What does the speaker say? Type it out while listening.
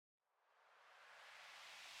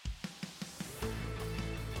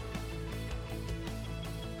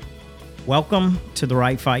Welcome to the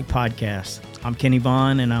Right Fight Podcast. I'm Kenny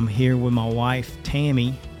Vaughn, and I'm here with my wife,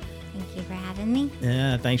 Tammie. Thank you for having me.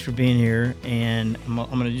 Yeah, thanks for being here. And I'm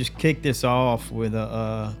going to just kick this off with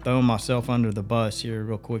throwing myself under the bus here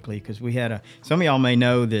real quickly, because we had some of y'all may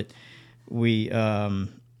know that we're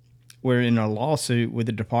in a lawsuit with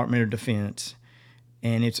the Department of Defense,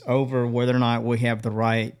 and it's over whether or not we have the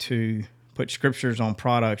right to put scriptures on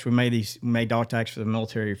products. We made dog tags for the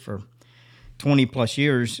military for 20 plus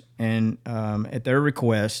years, and at their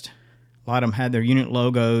request, a lot of them had their unit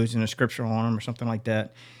logos and a scripture on them or something like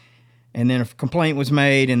that. And then a complaint was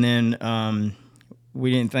made, and then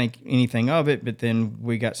we didn't think anything of it, but then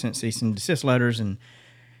we got sent cease and desist letters, and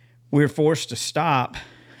we were forced to stop.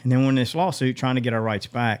 And then we're in this lawsuit trying to get our rights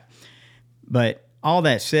back. But all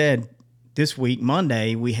that said, this week,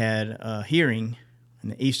 Monday, we had a hearing in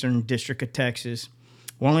the Eastern District of Texas.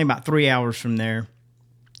 We're only about 3 hours from there,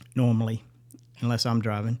 normally, unless I'm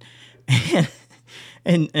driving.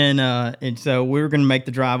 And so we were going to make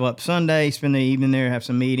the drive up Sunday, spend the evening there, have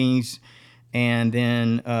some meetings, and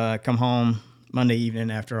then come home Monday evening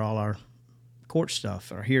after all our court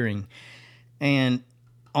stuff, our hearing. And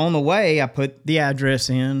on the way, I put the address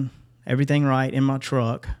in, everything right in my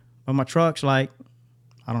truck. But my truck's like,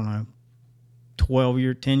 I don't know,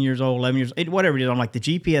 10 years old, 11 years old, whatever it is. I'm like, the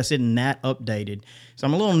GPS isn't that updated. So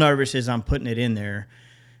I'm a little nervous as I'm putting it in there.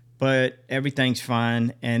 But everything's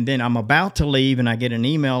fine. And then I'm about to leave, and I get an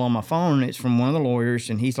email on my phone. It's from one of the lawyers,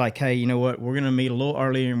 and he's like, hey, you know what? We're going to meet a little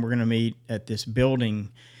earlier, and we're going to meet at this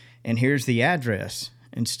building, and here's the address,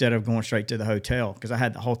 instead of going straight to the hotel, because I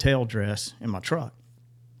had the hotel address in my truck.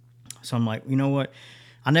 So I'm like, you know what?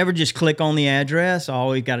 I never just click on the address. I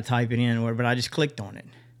always got to type it in or whatever, but I just clicked on it.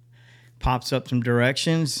 Pops up some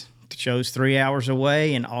directions, shows 3 hours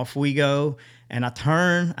away, and off we go. And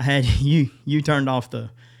I had you turned off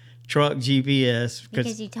the truck GPS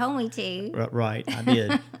because you told me to. Right, I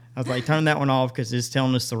did. I was like, turn that one off because it's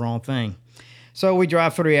telling us the wrong thing. So we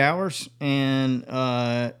drive 3 hours, and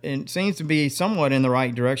it seems to be somewhat in the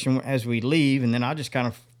right direction as we leave. And then I just kind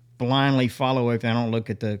of blindly follow it. I don't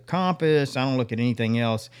look at the compass. I don't look at anything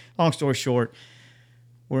else. Long story short,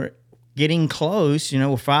 we're getting close.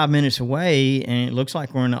 We're 5 minutes away, and it looks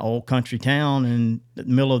like we're in an old country town in the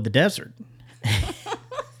middle of the desert.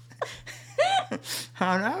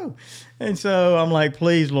 I know. And so I'm like,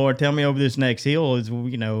 please, Lord, tell me over this next hill is,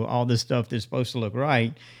 all this stuff that's supposed to look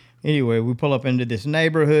right. Anyway, we pull up into this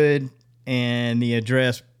neighborhood, and the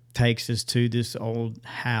address takes us to this old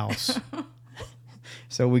house.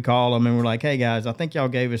 So we call them, and we're like, hey, guys, I think y'all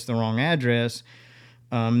gave us the wrong address.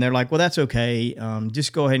 They're like, well, that's okay.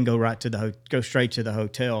 Just go ahead and go straight to the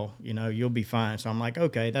hotel. You'll be fine. So I'm like,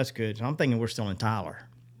 okay, that's good. So I'm thinking we're still in Tyler.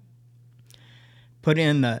 Put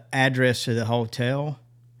in the address to the hotel,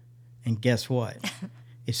 and guess what?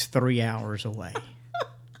 It's 3 hours away.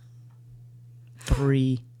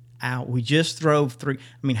 3 hours. We just drove 3. I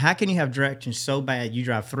mean, how can you have directions so bad you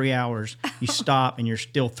drive 3 hours, you stop, and you're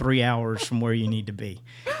still 3 hours from where you need to be?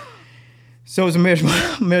 So it was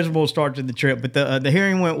a miserable start to the trip. But the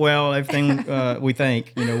hearing went well. Everything, we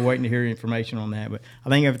think, waiting to hear information on that. But I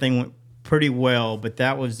think everything went pretty well. But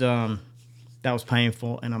that was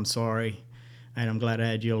painful, and I'm sorry. And I'm glad I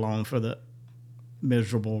had you along for the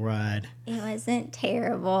miserable ride. It wasn't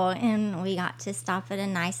terrible, and we got to stop at a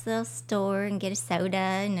nice little store and get a soda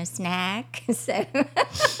and a snack. So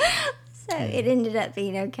it ended up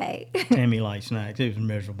being okay. Tammie likes snacks. It was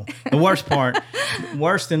miserable. The worst part,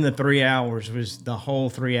 worse than the 3 hours, was the whole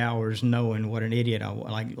 3 hours knowing what an idiot I was.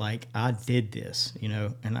 Like I did this,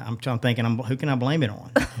 and I'm thinking, who can I blame it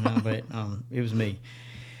on? But it was me.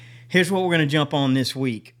 Here's what we're going to jump on this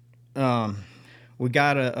week. We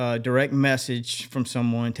got a direct message from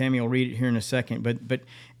someone. Tammie will read it here in a second. But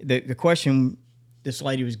the question this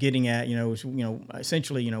lady was getting at, was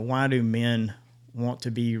essentially, why do men want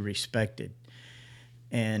to be respected?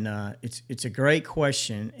 And it's a great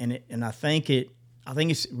question, and I think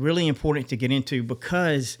it's really important to get into,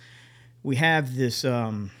 because we have this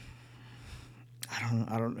I don't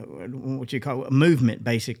know what you call it, a movement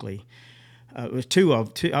basically. It was two. I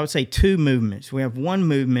would say two movements. We have one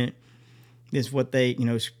movement. Is what they,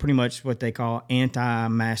 is pretty much what they call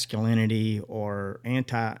anti-masculinity, or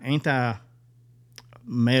anti-male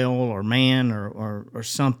or man or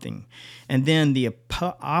something. And then the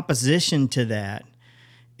opposition to that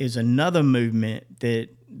is another movement that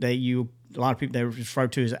a lot of people, they refer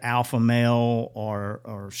to as alpha male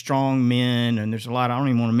or strong men. And there's a lot, I don't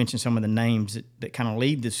even want to mention some of the names that kind of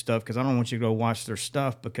lead this stuff, because I don't want you to go watch their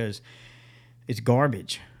stuff, because it's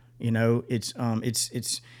garbage. It's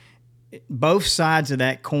both sides of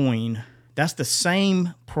that coin. That's the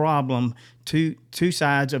same problem, two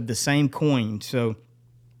sides of the same coin. So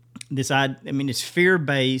it's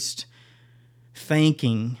fear-based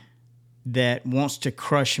thinking that wants to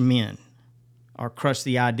crush men or crush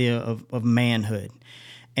the idea of manhood.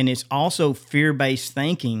 And it's also fear-based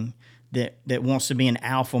thinking that wants to be an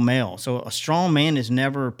alpha male. So a strong man is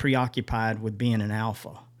never preoccupied with being an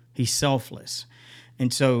alpha. He's selfless.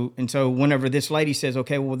 And so whenever this lady says,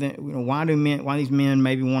 okay, well then, why these men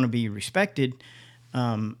maybe want to be respected?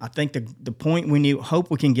 I think the point hope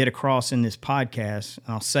we can get across in this podcast, and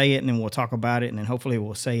I'll say it and then we'll talk about it and then hopefully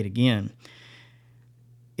we'll say it again,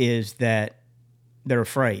 is that they're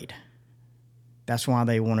afraid. That's why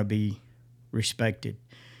they want to be respected.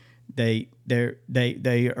 They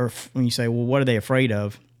are, when you say, well, what are they afraid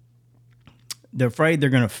of? They're afraid they're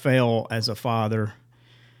going to fail as a father.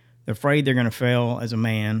 They're afraid they're going to fail as a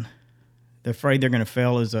man. They're afraid they're going to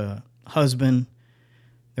fail as a husband.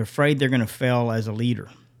 They're afraid they're going to fail as a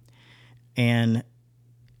leader. And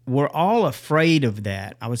we're all afraid of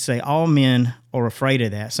that. I would say all men are afraid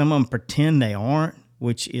of that. Some of them pretend they aren't,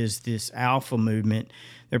 which is this alpha movement.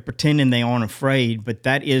 They're pretending they aren't afraid, but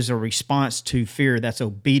that is a response to fear. That's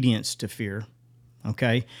obedience to fear.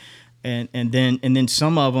 Okay? And then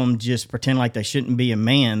some of them just pretend like they shouldn't be a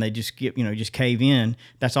man. They just just cave in.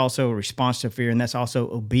 That's also a response to fear, and that's also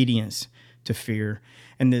obedience to fear.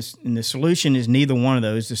 And the solution is neither one of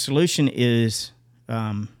those. The solution is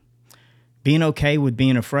being okay with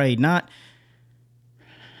being afraid, not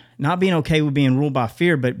being okay with being ruled by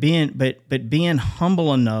fear, but being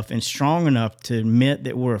humble enough and strong enough to admit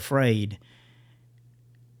that we're afraid,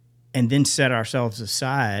 and then set ourselves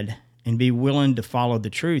aside and be willing to follow the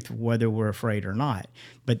truth, whether we're afraid or not.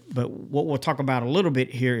 But what we'll talk about a little bit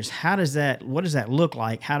here is what does that look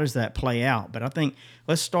like? How does that play out? But I think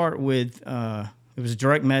let's start with, it was a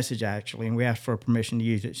direct message actually, and we asked for permission to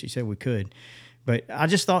use it. She said we could. But I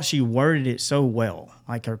just thought she worded it so well,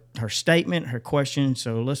 like her statement, her question.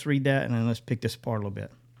 So let's read that and then let's pick this apart a little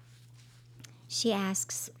bit. She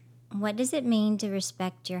asks, what does it mean to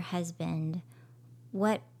respect your husband?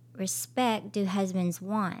 What respect do husbands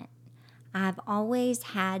want? I've always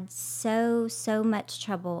had so much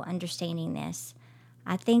trouble understanding this.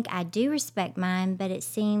 I think I do respect mine, but it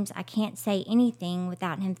seems I can't say anything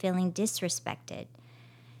without him feeling disrespected.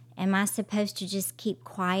 Am I supposed to just keep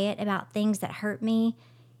quiet about things that hurt me?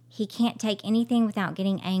 He can't take anything without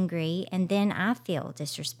getting angry, and then I feel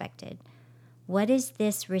disrespected. What is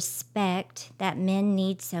this respect that men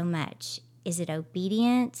need so much? Is it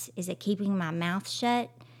obedience? Is it keeping my mouth shut?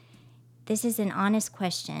 This is an honest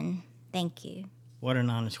question. Thank you. What an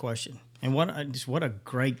honest question. And what a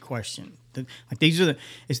great question.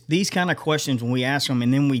 It's these kind of questions when we ask them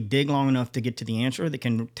and then we dig long enough to get to the answer that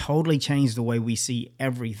can totally change the way we see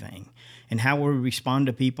everything and how we respond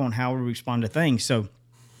to people and how we respond to things. So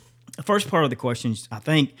the first part of the questions, I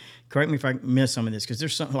think, correct me if I miss some of this, because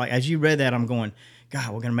there's something like, as you read that, I'm going, God,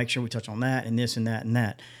 we're going to make sure we touch on that and this and that and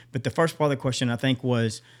that. But the first part of the question, I think,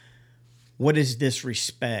 was, what is this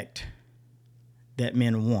respect that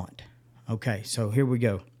men want? Okay, so here we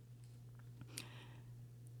go.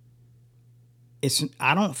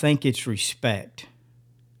 I don't think it's respect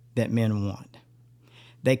that men want.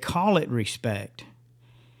 They call it respect,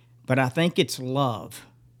 but I think it's love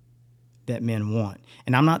that men want.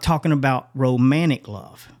 And I'm not talking about romantic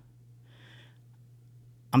love.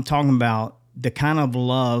 I'm talking about the kind of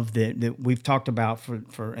love that we've talked about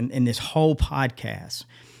in this whole podcast,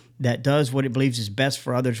 that does what it believes is best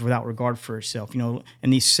for others without regard for itself.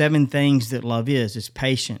 And these 7 things that love is: it's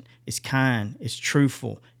patient, it's kind, it's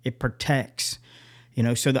truthful, it protects.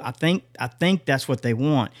 So I think that's what they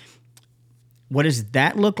want. What does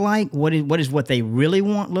that look like? What is what they really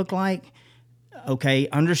want look like? Okay,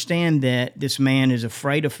 understand that this man is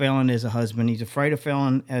afraid of failing as a husband. He's afraid of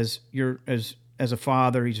failing as a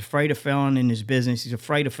father. He's afraid of failing in his business. He's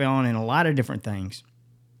afraid of failing in a lot of different things.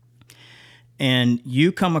 And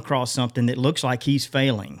you come across something that looks like he's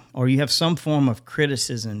failing, or you have some form of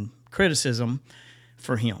criticism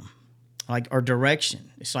for him, or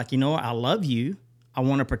direction. It's like, I love you, I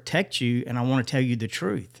want to protect you, and I want to tell you the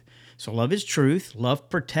truth. So love is truth,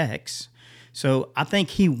 love protects. So I think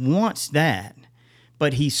he wants that,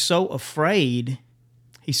 but he's so afraid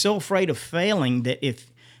of failing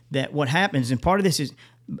that what happens, and part of this is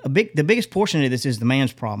the biggest portion of this is the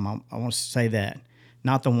man's problem. I want to say that,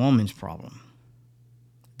 not the woman's problem.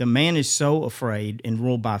 The man is so afraid and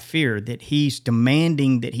ruled by fear that he's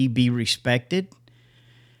demanding that he be respected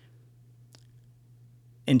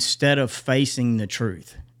instead of facing the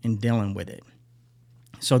truth and dealing with it.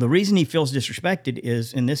 So the reason he feels disrespected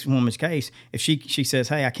is, in this woman's case, if she says,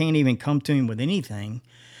 hey, I can't even come to him with anything,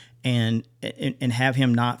 and have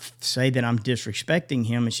him not say that I'm disrespecting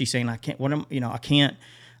him. And she's saying, I can't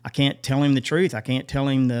tell him the truth. I can't tell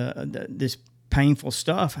him this painful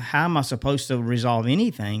stuff. How am I supposed to resolve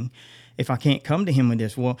anything if I can't come to him with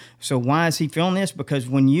this? Well, so why is he feeling this? Because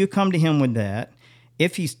when you come to him with that,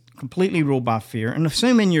 if he's completely ruled by fear, and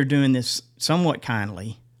assuming you're doing this somewhat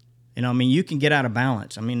kindly, you can get out of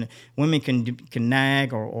balance. Women can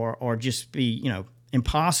nag or just be,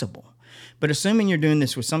 impossible. But assuming you're doing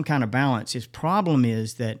this with some kind of balance, his problem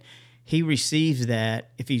is that he receives that.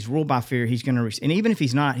 If he's ruled by fear, he's going to, and even if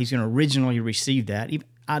he's not, he's going to originally receive that.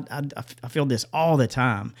 I feel this all the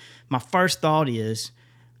time. My first thought is,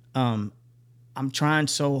 I'm trying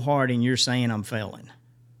so hard, and you're saying I'm failing.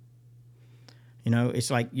 It's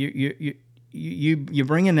like you're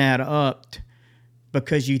bringing that up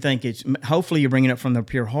because you think it's. Hopefully, you're bringing it up from the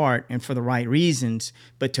pure heart and for the right reasons.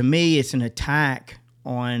 But to me, it's an attack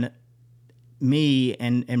on me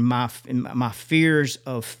and my fears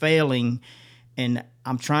of failing, and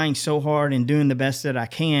I'm trying so hard and doing the best that I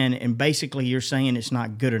can, and basically you're saying it's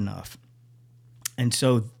not good enough. And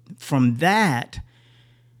so from that,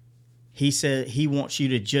 he said he wants you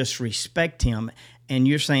to just respect him, and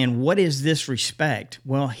you're saying, what is this respect?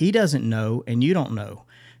 Well, he doesn't know, and you don't know.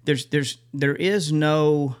 There is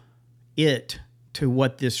no it to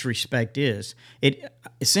what this respect is. It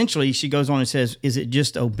essentially, she goes on and says, is it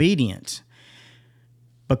just obedience?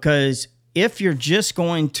 Because if you're just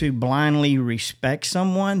going to blindly respect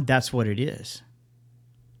someone, that's what it is.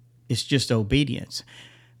 It's just obedience.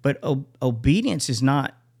 But obedience is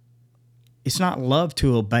not, it's not love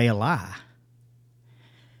to obey a lie.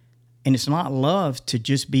 And it's not love to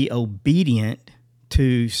just be obedient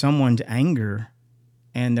to someone's anger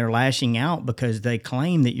and they're lashing out because they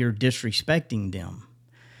claim that you're disrespecting them.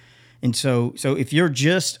 And so if you're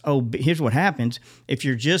just, here's what happens. If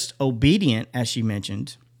you're just obedient, as she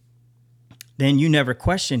mentioned, then you never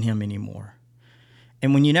question him anymore.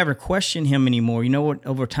 And when you never question him anymore, you know what?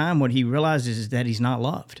 Over time, what he realizes is that he's not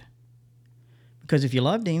loved. Because if you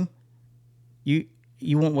loved him, you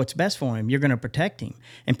want what's best for him. You're going to protect him.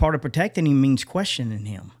 And part of protecting him means questioning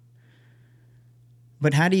him.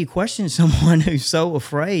 But how do you question someone who's so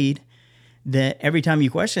afraid that every time you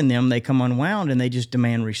question them, they come unwound and they just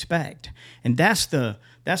demand respect? And that's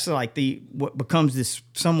what becomes this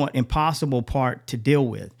somewhat impossible part to deal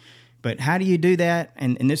with. But how do you do that?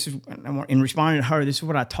 And this is, in responding to her, this is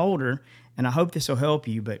what I told her, and I hope this will help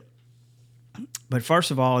you. But first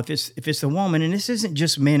of all, if it's the woman, and this isn't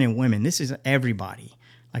just men and women, this is everybody.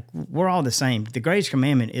 Like, we're all the same. The greatest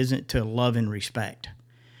commandment isn't to love and respect.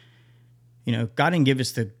 God didn't give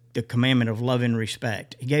us the commandment of love and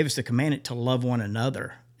respect. He gave us the commandment to love one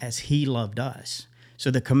another as he loved us.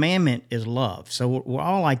 So the commandment is love. So we're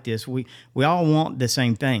all like this. We all want the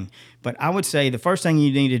same thing. But I would say the first thing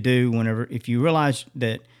you need to do if you realize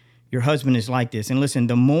that your husband is like this, and listen,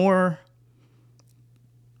 the more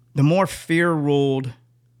fear-ruled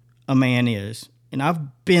a man is, and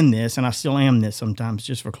I've been this, and I still am this sometimes,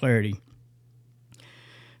 just for clarity,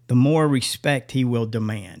 the more respect he will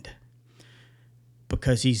demand.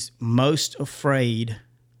 Because he's most afraid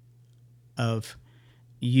of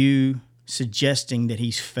you suggesting that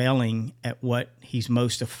he's failing at what he's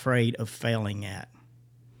most afraid of failing at.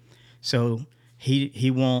 So he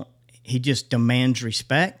just demands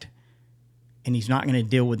respect, and he's not going to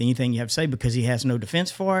deal with anything you have to say because he has no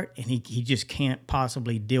defense for it, and he just can't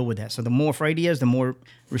possibly deal with that. So the more afraid he is, the more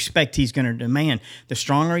respect he's going to demand. The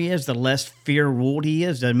stronger he is, the less fear-ruled he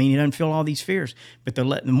is. Doesn't mean he doesn't feel all these fears, but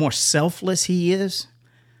the more selfless he is,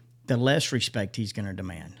 the less respect he's going to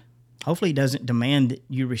demand. Hopefully he doesn't demand that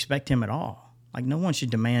you respect him at all. Like, no one should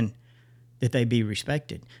demand that they be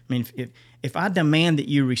respected. I mean, if I demand that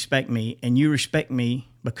you respect me and you respect me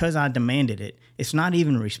because I demanded it, it's not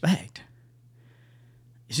even respect.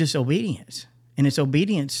 It's just obedience. And it's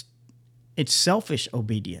obedience, it's selfish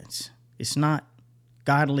obedience. It's not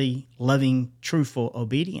godly, loving, truthful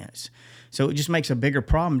obedience. So it just makes a bigger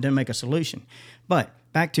problem, doesn't make a solution. But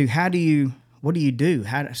back to what do you do?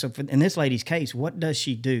 In this lady's case, what does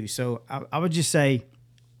she do? So I would just say,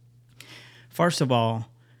 first of all,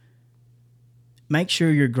 make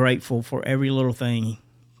sure you're grateful for every little thing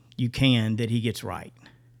you can that he gets right.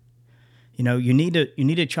 You need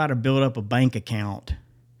to try to build up a bank account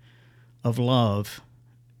of love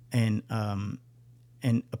and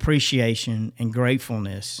appreciation and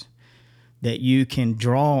gratefulness that you can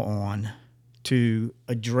draw on to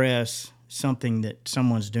address something that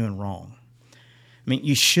someone's doing wrong. I mean,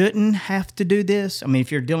 you shouldn't have to do this. I mean,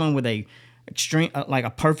 if you're dealing with a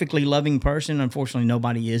perfectly loving person, unfortunately,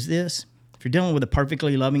 nobody is this. If you're dealing with a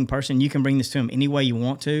perfectly loving person, you can bring this to them any way you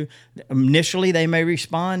want to. Initially, they may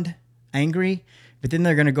respond angry, but then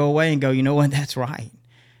they're going to go away and go, you know what, that's right.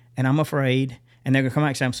 And I'm afraid. And they're going to come back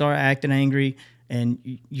and say, I'm sorry I acted angry.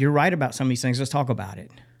 And you're right about some of these things. Let's talk about it.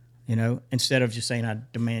 Instead of just saying, I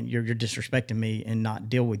demand you're disrespecting me and not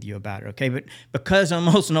deal with you about it. Okay. But because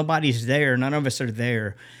almost nobody's there, none of us are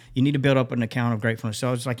there, you need to build up an account of gratefulness. So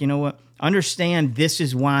I was like, you know what? Understand this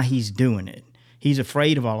is why he's doing it. He's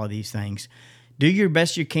afraid of all of these things. Do your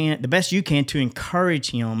best you can, the best you can to encourage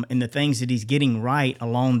him in the things that he's getting right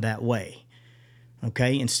along that way.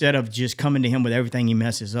 Okay. Instead of just coming to him with everything he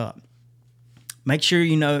messes up. Make sure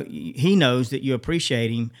he knows that you appreciate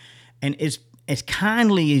him, and as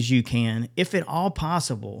kindly as you can, if at all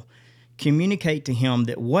possible, communicate to him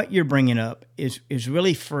that what you're bringing up is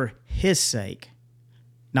really for his sake,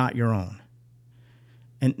 not your own.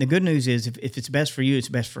 And the good news is if it's best for you, it's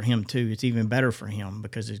best for him too. It's even better for him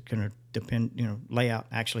because it's going to depend, lay out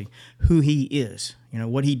actually who he is.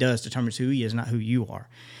 What he does determines who he is, not who you are.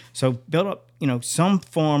 So build up, some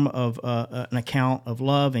form of an account of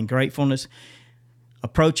love and gratefulness.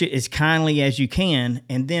 Approach it as kindly as you can,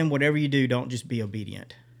 and then whatever you do, don't just be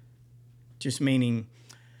obedient. Just meaning,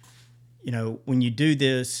 when you do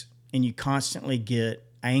this and you constantly get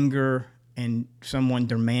anger and someone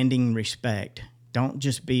demanding respect, don't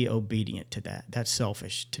just be obedient to that. That's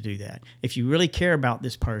selfish to do that. If you really care about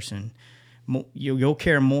this person, you'll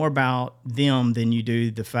care more about them than you do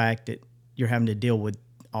the fact that you're having to deal with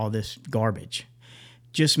all this garbage.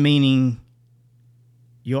 Just meaning,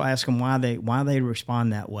 you'll ask them why they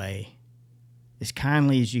respond that way as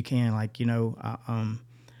kindly as you can. Like, I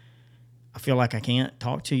feel like I can't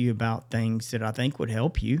talk to you about things that I think would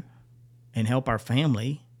help you and help our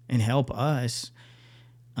family and help us.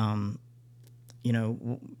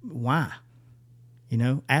 Why?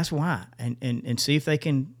 Ask why and see if they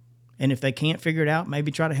can. And if they can't figure it out,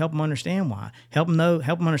 maybe try to help them understand why. Help them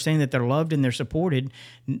understand that they're loved and they're supported,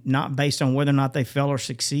 not based on whether or not they fail or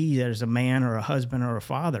succeed as a man or a husband or a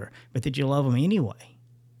father, but that you love them anyway,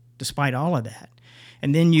 despite all of that.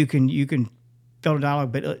 And then you can build a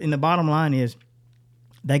dialogue. But in the bottom line is,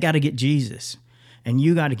 they got to get Jesus, and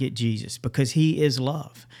you got to get Jesus because he is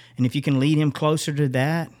love. And if you can lead him closer to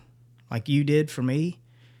that, like you did for me,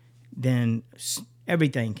 then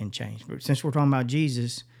everything can change. But since we're talking about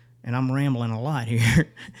Jesus, and I'm rambling a lot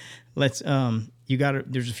here, let's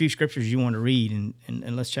there's a few scriptures you want to read,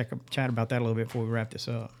 and let's chat about that a little bit before we wrap this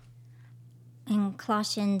up. In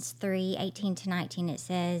Colossians 3:18-19, it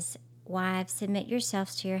says, "Wives, submit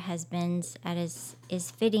yourselves to your husbands as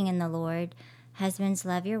is fitting in the Lord. Husbands,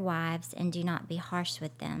 love your wives and do not be harsh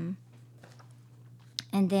with them."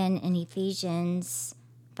 And then in Ephesians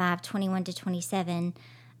 5:21-27,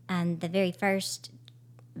 the very first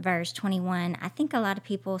verse 21, I think a lot of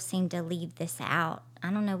people seem to leave this out.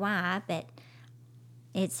 I don't know why, but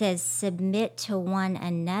it says, "Submit to one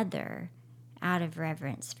another out of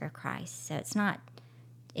reverence for Christ." So it's not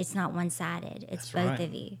one-sided. It's both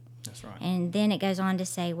of you. That's right. And then it goes on to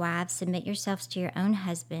say, "Wives, submit yourselves to your own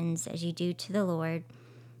husbands as you do to the Lord.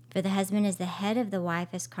 For the husband is the head of the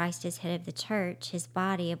wife as Christ is head of the church, his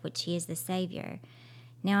body, of which he is the Savior.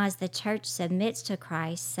 Now as the church submits to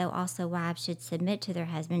Christ, so also wives should submit to their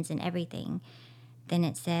husbands in everything." Then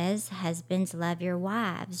it says, "Husbands, love your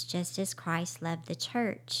wives, just as Christ loved the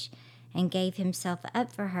church and gave himself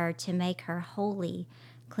up for her to make her holy,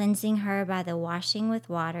 cleansing her by the washing with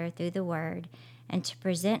water through the word, and to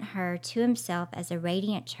present her to himself as a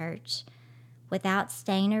radiant church, without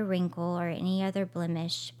stain or wrinkle or any other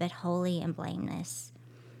blemish, but holy and blameless."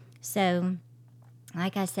 So,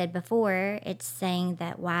 like I said before, it's saying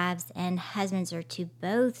that wives and husbands are to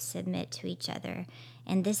both submit to each other.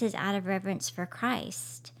 And this is out of reverence for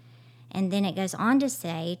Christ. And then it goes on to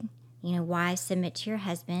say, wives, submit to your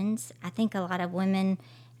husbands. I think a lot of women,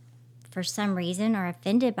 for some reason, are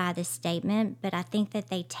offended by this statement, but I think that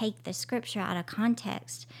they take the scripture out of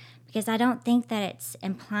context, because I don't think that it's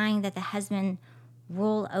implying that the husband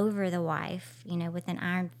rule over the wife, with an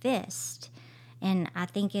iron fist. And I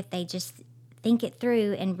think if they just think it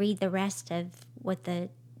through and read the rest of what the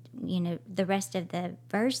rest of the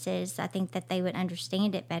verses, I think that they would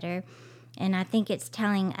understand it better. And I think it's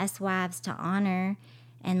telling us wives to honor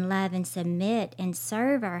and love and submit and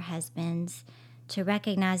serve our husbands, to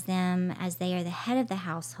recognize them as they are the head of the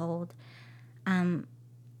household.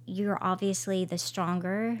 You're obviously the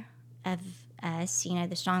stronger of us,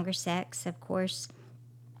 the stronger sex, of course.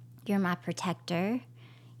 You're my protector.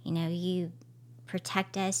 You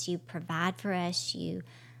protect us, you provide for us, you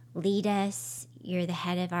lead us, you're the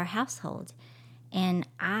head of our household. And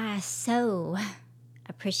I so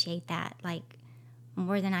appreciate that, like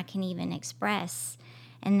more than I can even express.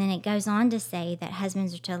 And then it goes on to say that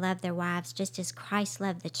husbands are to love their wives just as Christ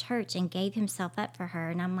loved the church and gave himself up for her.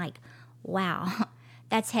 And I'm like, wow,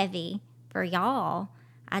 that's heavy for y'all.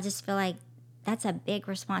 I just feel like that's a big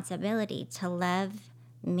responsibility to love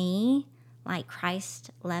me like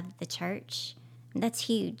Christ loved the church. That's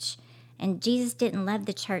huge. And Jesus didn't love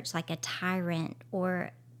the church like a tyrant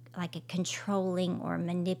or like a controlling or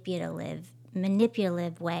manipulative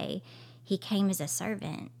way. He came as a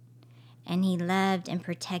servant, and he loved and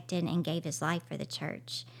protected and gave his life for the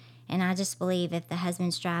church. And I just believe if the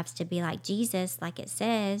husband strives to be like Jesus, like it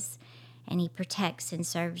says, and he protects and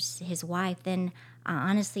serves his wife, then I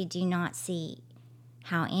honestly do not see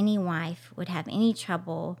how any wife would have any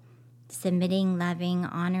trouble submitting, loving,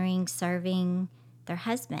 honoring, serving their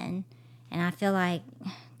husband. And I feel like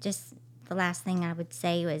just the last thing I would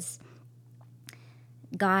say was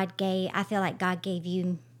I feel like God gave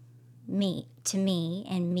you me to me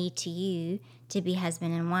and me to you to be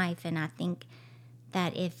husband and wife. And I think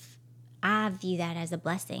that if I view that as a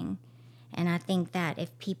blessing, and I think that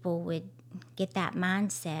if people would get that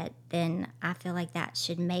mindset, then I feel like that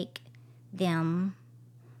should make them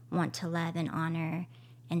want to love and honor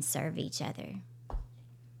and serve each other.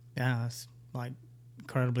 Yeah, that's like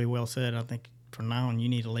incredibly well said. I think from now on you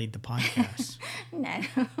need to lead the podcast. No.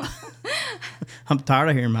 I'm tired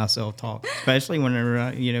of hearing myself talk, especially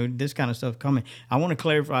whenever this kind of stuff coming. I want to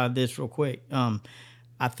clarify this real quick.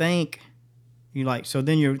 I think so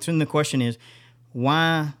then the question is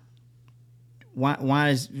why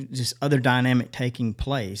is this other dynamic taking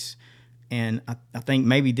place? And I think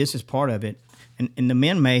maybe this is part of it. And the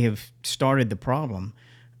men may have started the problem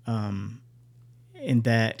in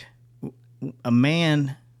that a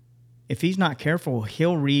man, if he's not careful,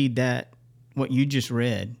 he'll read what you just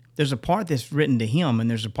read. There's a part that's written to him, and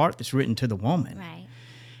there's a part that's written to the woman. Right.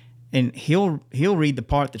 And he'll read the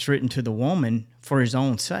part that's written to the woman for his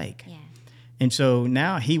own sake. Yeah. And so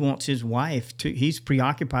now he wants his wife he's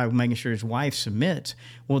preoccupied with making sure his wife submits.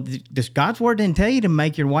 Well, this God's word didn't tell you to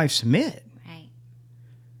make your wife submit. Right.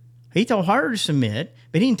 He told her to submit,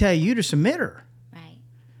 but he didn't tell you to submit her. Right.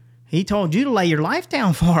 He told you to lay your life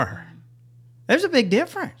down for her. There's a big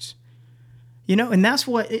difference. And that's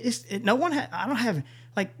what I don't have,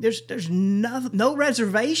 like, there's no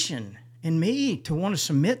reservation in me to want to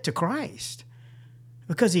submit to Christ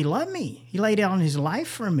because he loved me. He laid down his life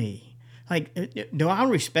for me. Like, do I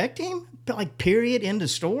respect him? Like, period, end of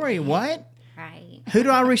story. What? Right. Who do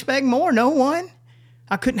I respect more? No one.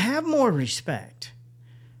 I couldn't have more respect.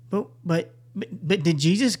 But did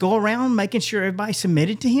Jesus go around making sure everybody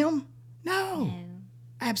submitted to him? No.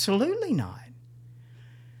 Absolutely not.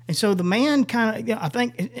 And so the man kind of, I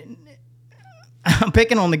think, I'm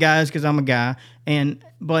picking on the guys because I'm a guy,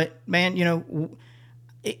 but man,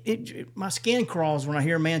 my skin crawls when I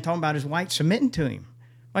hear a man talking about his wife submitting to him.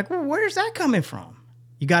 Like, well, where's that coming from?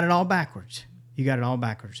 You got it all backwards.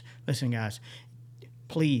 Listen, guys,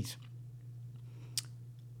 please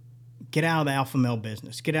get out of the alpha male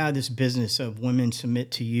business. Get out of this business of women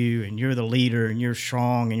submit to you and you're the leader and you're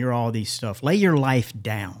strong and you're all these stuff. Lay your life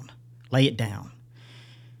down. Lay it down.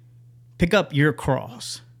 Pick up your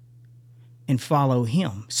cross and follow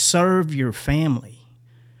him. Serve your family.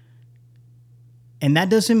 And that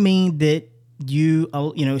doesn't mean that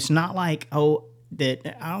it's not like,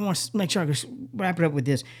 that I want to make sure I can wrap it up with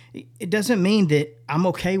this. It doesn't mean that I'm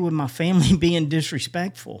okay with my family being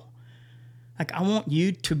disrespectful. Like, I want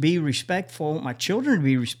you to be respectful, my children to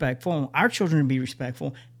be respectful, our children to be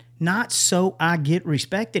respectful, not so I get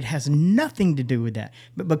respect. It has nothing to do with that.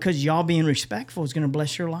 But because y'all being respectful is going to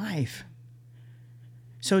bless your life.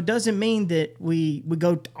 So it doesn't mean that we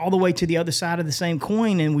go all the way to the other side of the same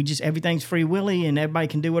coin and everything's free willy and everybody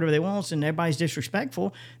can do whatever they want and everybody's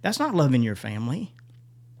disrespectful. That's not loving your family.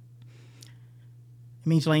 It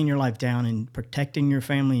means laying your life down and protecting your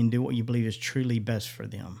family and do what you believe is truly best for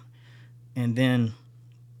them. And then,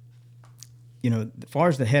 as far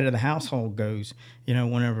as the head of the household goes,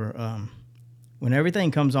 whenever when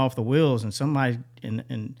everything comes off the wheels and somebody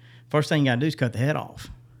and first thing you got to do is cut the head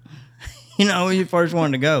off. You're the first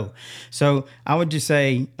one to go. So I would just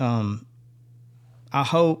say, I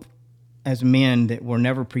hope as men that we're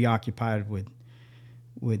never preoccupied with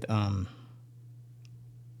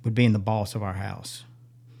being the boss of our house,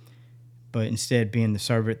 but instead being the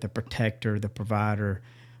servant, the protector, the provider.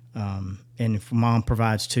 And if mom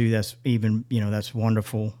provides too, that's even, that's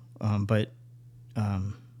wonderful. But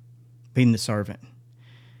being the servant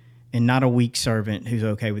and not a weak servant who's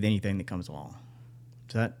okay with anything that comes along.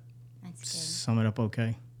 Does that sum it up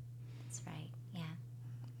okay? That's right, yeah.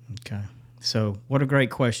 Okay. So what a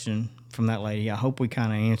great question from that lady. I hope we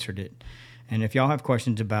kind of answered it. And if y'all have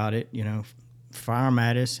questions about it, fire them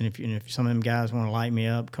at us. And if some of them guys want to light me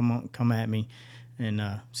up, come at me, and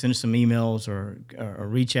send us some emails or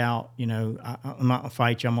reach out. I'm not gonna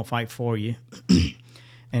fight you. I'm gonna fight for you.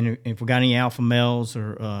 And if we got any alpha males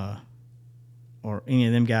or any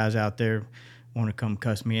of them guys out there want to come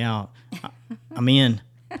cuss me out, I'm in.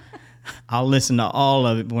 I'll listen to all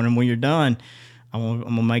of it. But when you're done, I'm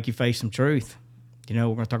gonna make you face some truth. We're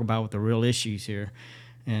gonna talk about what the real issues here.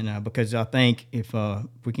 And because I think if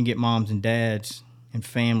we can get moms and dads and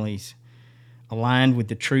families aligned with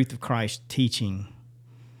the truth of Christ's teaching,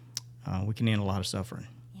 we can end a lot of suffering.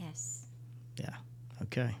 Yes. Yeah.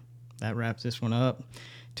 Okay. That wraps this one up.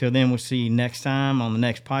 Till then, we'll see you next time on the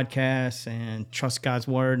next podcast. And trust God's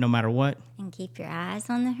word no matter what. And keep your eyes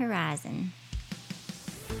on the horizon.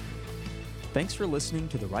 Thanks for listening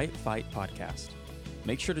to the Right Fight podcast.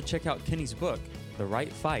 Make sure to check out Kenny's book, The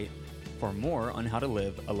Right Fight, for more on how to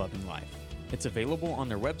live a loving life. It's available on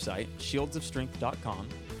their website, shieldsofstrength.com,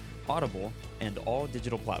 Audible, and all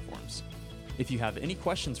digital platforms. If you have any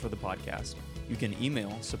questions for the podcast, you can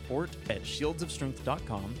email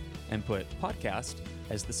support@shieldsofstrength.com and put podcast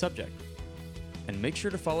as the subject. And make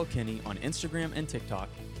sure to follow Kenny on Instagram and TikTok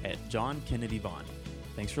 @JohnKennedyVaughn.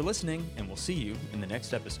 Thanks for listening, and we'll see you in the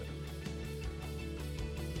next episode.